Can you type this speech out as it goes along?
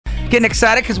Getting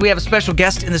excited because we have a special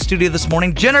guest in the studio this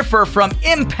morning, Jennifer from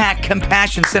Impact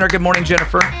Compassion Center. Good morning,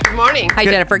 Jennifer. Good morning. Hi,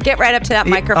 Jennifer. Get right up to that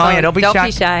microphone. Oh, yeah, don't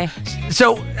be shy.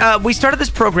 So we started this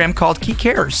program called Key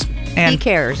Cares. Key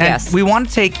Cares, yes. We want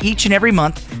to take each and every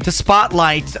month to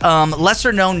spotlight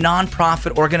lesser-known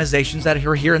nonprofit organizations that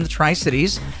are here in the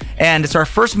Tri-Cities. And it's our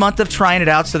first month of trying it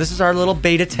out, so this is our little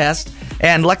beta test.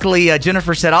 And luckily,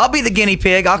 Jennifer said, I'll be the guinea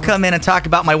pig. I'll come in and talk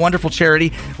about my wonderful charity,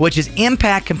 which is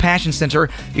Impact Compassion Center.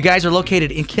 You guys are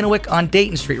located in Kennewick on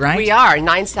Dayton Street, right? We are,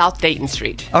 9 South Dayton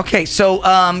Street. Okay, so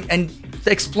and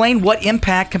explain what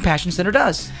Impact Compassion Center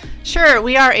does. Sure.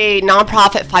 We are a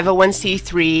nonprofit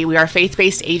 501c3. We are a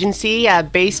faith-based agency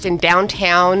based in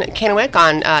downtown Kennewick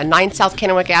on 9 South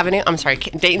Kennewick Avenue. I'm sorry,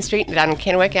 Dayton Street, down in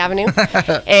Kennewick Avenue.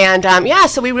 And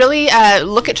so we really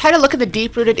try to look at the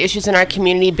deep-rooted issues in our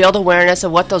community, build awareness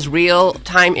of what those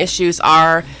real-time issues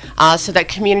are, so that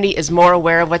community is more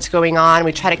aware of what's going on.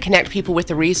 We try to connect people with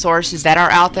the resources that are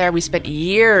out there. We spent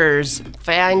years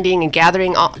finding and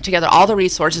gathering together all the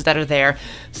resources that are there,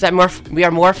 so that we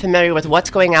are more familiar with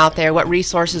what's going out there, what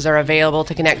resources are available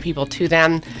to connect people to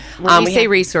them. When you say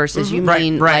resources, you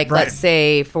mean right. let's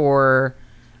say for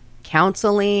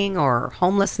counseling or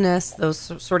homelessness, those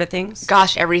sort of things?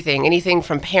 Gosh, everything. Anything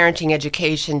from parenting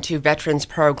education to veterans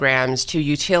programs to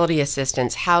utility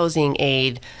assistance, housing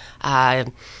aid,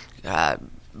 for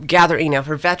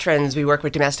veterans, we work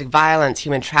with domestic violence,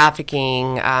 human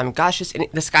trafficking.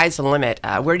 The sky's the limit.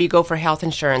 Where do you go for health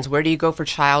insurance? Where do you go for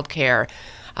child care?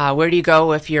 Where do you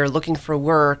go if you're looking for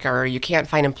work or you can't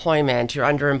find employment, you're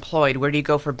underemployed? Where do you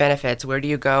go for benefits? Where do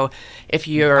you go if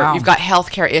you've got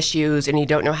health care issues and you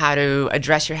don't know how to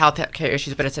address your health care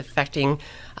issues, but it's affecting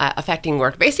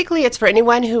work? Basically, it's for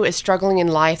anyone who is struggling in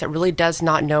life that really does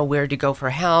not know where to go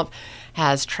for help,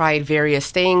 has tried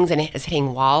various things and is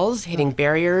hitting walls, hitting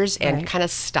barriers, and kind of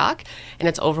stuck, and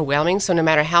it's overwhelming. So no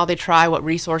matter how they try, what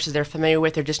resources they're familiar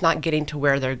with, they're just not getting to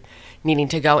where they're needing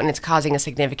to go, and it's causing a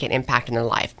significant impact in their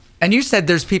life. And you said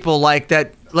there's people like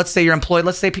that, let's say you're employed,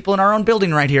 let's say people in our own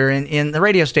building right here in the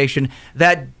radio station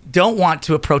that don't want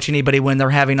to approach anybody when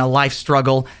they're having a life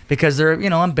struggle because they're,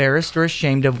 embarrassed or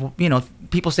ashamed of,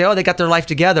 people say, oh, they got their life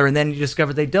together, and then you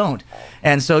discover they don't.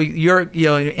 And so your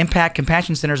Impact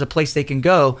Compassion Center is a place they can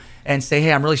go and say,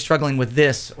 hey, I'm really struggling with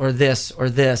this or this or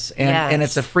this. And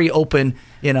it's a free, open,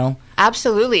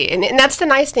 Absolutely. And that's the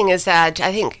nice thing is that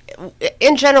I think,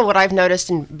 in general, what I've noticed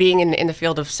in being in the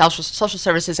field of social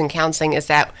services and counseling is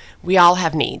that we all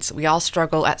have needs. We all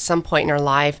struggle at some point in our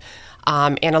life.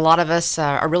 And a lot of us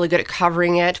are really good at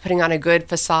covering it, putting on a good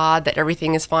facade that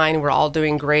everything is fine, we're all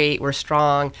doing great, we're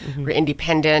strong, we're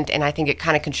independent, and I think it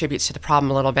kind of contributes to the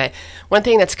problem a little bit. One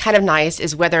thing that's kind of nice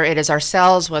is whether it is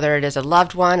ourselves, whether it is a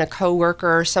loved one, a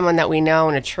coworker, someone that we know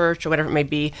in a church or whatever it may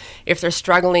be, if they're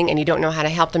struggling and you don't know how to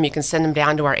help them, you can send them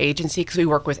down to our agency because we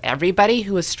work with everybody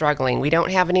who is struggling. We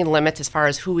don't have any limits as far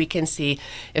as who we can see.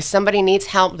 If somebody needs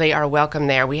help, they are welcome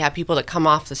there. We have people that come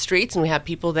off the streets, and we have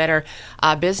people that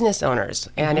are business owners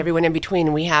and everyone in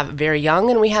between. We have very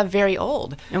young and we have very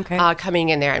old coming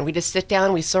in there, and we just sit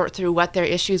down, we sort through what their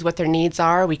issues, what their needs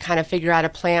are, we kind of figure out a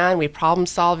plan, we problem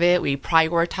solve it, we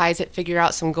prioritize it, figure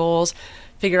out some goals,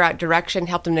 figure out direction,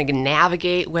 help them to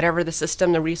navigate whatever the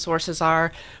system, the resources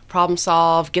are, problem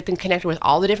solve, get them connected with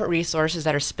all the different resources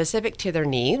that are specific to their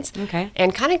needs,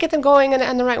 and kind of get them going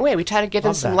in the right way. We try to give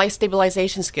them some life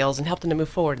stabilization skills and help them to move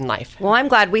forward in life. Well, I'm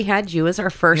glad we had you as our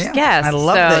first guest. I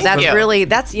love this.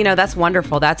 That's that's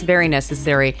wonderful. That's very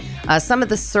necessary. Some of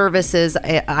the services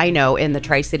I know in the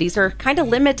Tri-Cities are kind of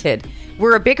limited.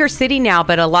 We're a bigger city now,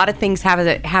 but a lot of things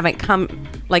haven't come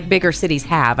like bigger cities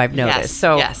have, I've noticed.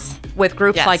 With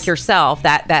groups like yourself,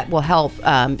 that will help,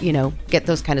 get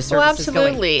those kind of services going.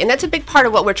 Absolutely. And that's a big part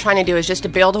of what we're trying to do is just to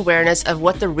build awareness of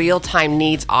what the real-time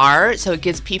needs are. So it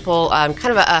gives people kind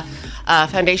of a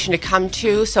foundation to come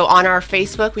to. So on our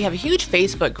Facebook, we have a huge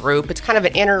Facebook group. It's kind of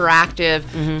an interactive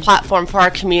platform for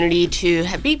our community to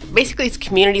basically it's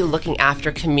community looking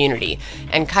after community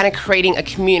and kind of creating a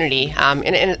community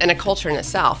and a culture in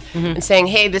itself and saying,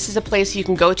 hey, this is a place you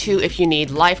can go to if you need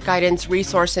life guidance,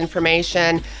 resource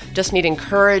information, just need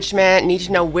encouragement, need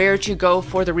to know where to go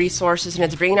for the resources, and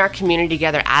it's bringing our community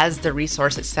together as the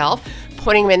resource itself,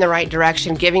 putting them in the right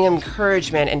direction, giving them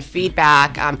encouragement and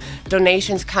feedback.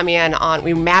 Donations come in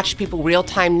we match people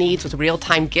real-time needs with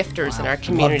real-time gifters in our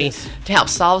community to help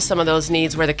solve some of those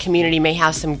needs where the community may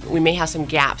have some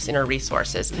gaps in our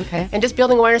resources. And just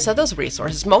building awareness of those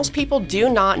resources. Most people do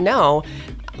not know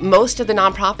most of the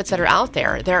nonprofits that are out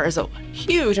there, there is a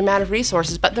huge amount of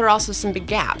resources, but there are also some big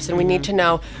gaps, and we need to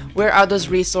know where are those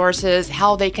resources,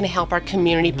 how they can help our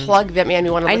community, plug them in. We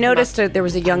want to. I noticed there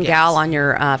was a young gal on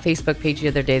your Facebook page the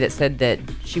other day that said that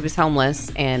she was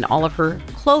homeless and all of her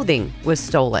clothing was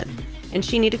stolen, and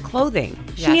she needed clothing.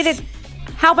 She needed.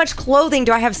 How much clothing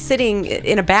do I have sitting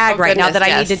in a bag right now that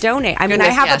I need to donate? I mean, I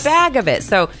have a bag of it.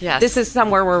 So this is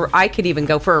somewhere where I could even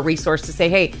go for a resource to say,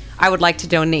 hey, I would like to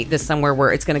donate this somewhere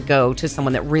where it's going to go to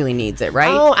someone that really needs it,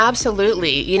 right? Oh,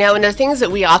 absolutely. You know, and the things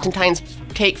that we oftentimes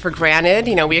take for granted,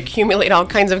 you know, we accumulate all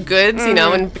kinds of goods, you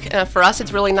know, and for us,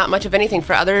 it's really not much of anything.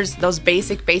 For others, those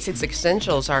basic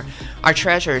essentials are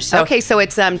treasures. So, okay, so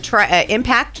it's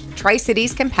Impact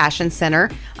Tri-Cities Compassion Center,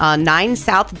 9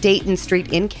 South Dayton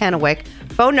Street in Kennewick.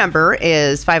 Phone number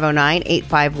is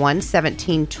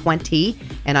 509-851-1720,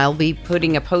 and I'll be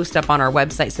putting a post up on our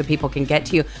website so people can get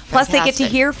to you. Plus, they get to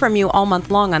hear from you all month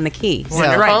long on the key. So.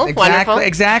 Wonderful. Right,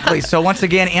 exactly. So once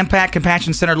again, Impact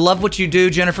Compassion Center. Love what you do,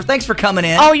 Jennifer. Thanks for coming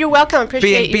in. Oh, you're welcome.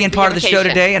 Appreciate being part of the show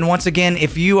today. And once again,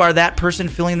 if you are that person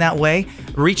feeling that way,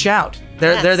 reach out.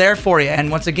 They're there for you.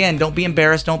 And once again, don't be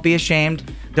embarrassed. Don't be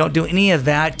ashamed. Don't do any of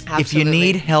that. Absolutely. If you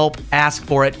need help, ask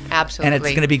for it. Absolutely. And it's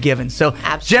going to be given. So,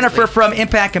 Absolutely. Jennifer from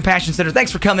Impact Compassion Center,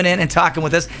 thanks for coming in and talking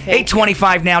with us.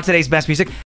 8:25 now, today's best music.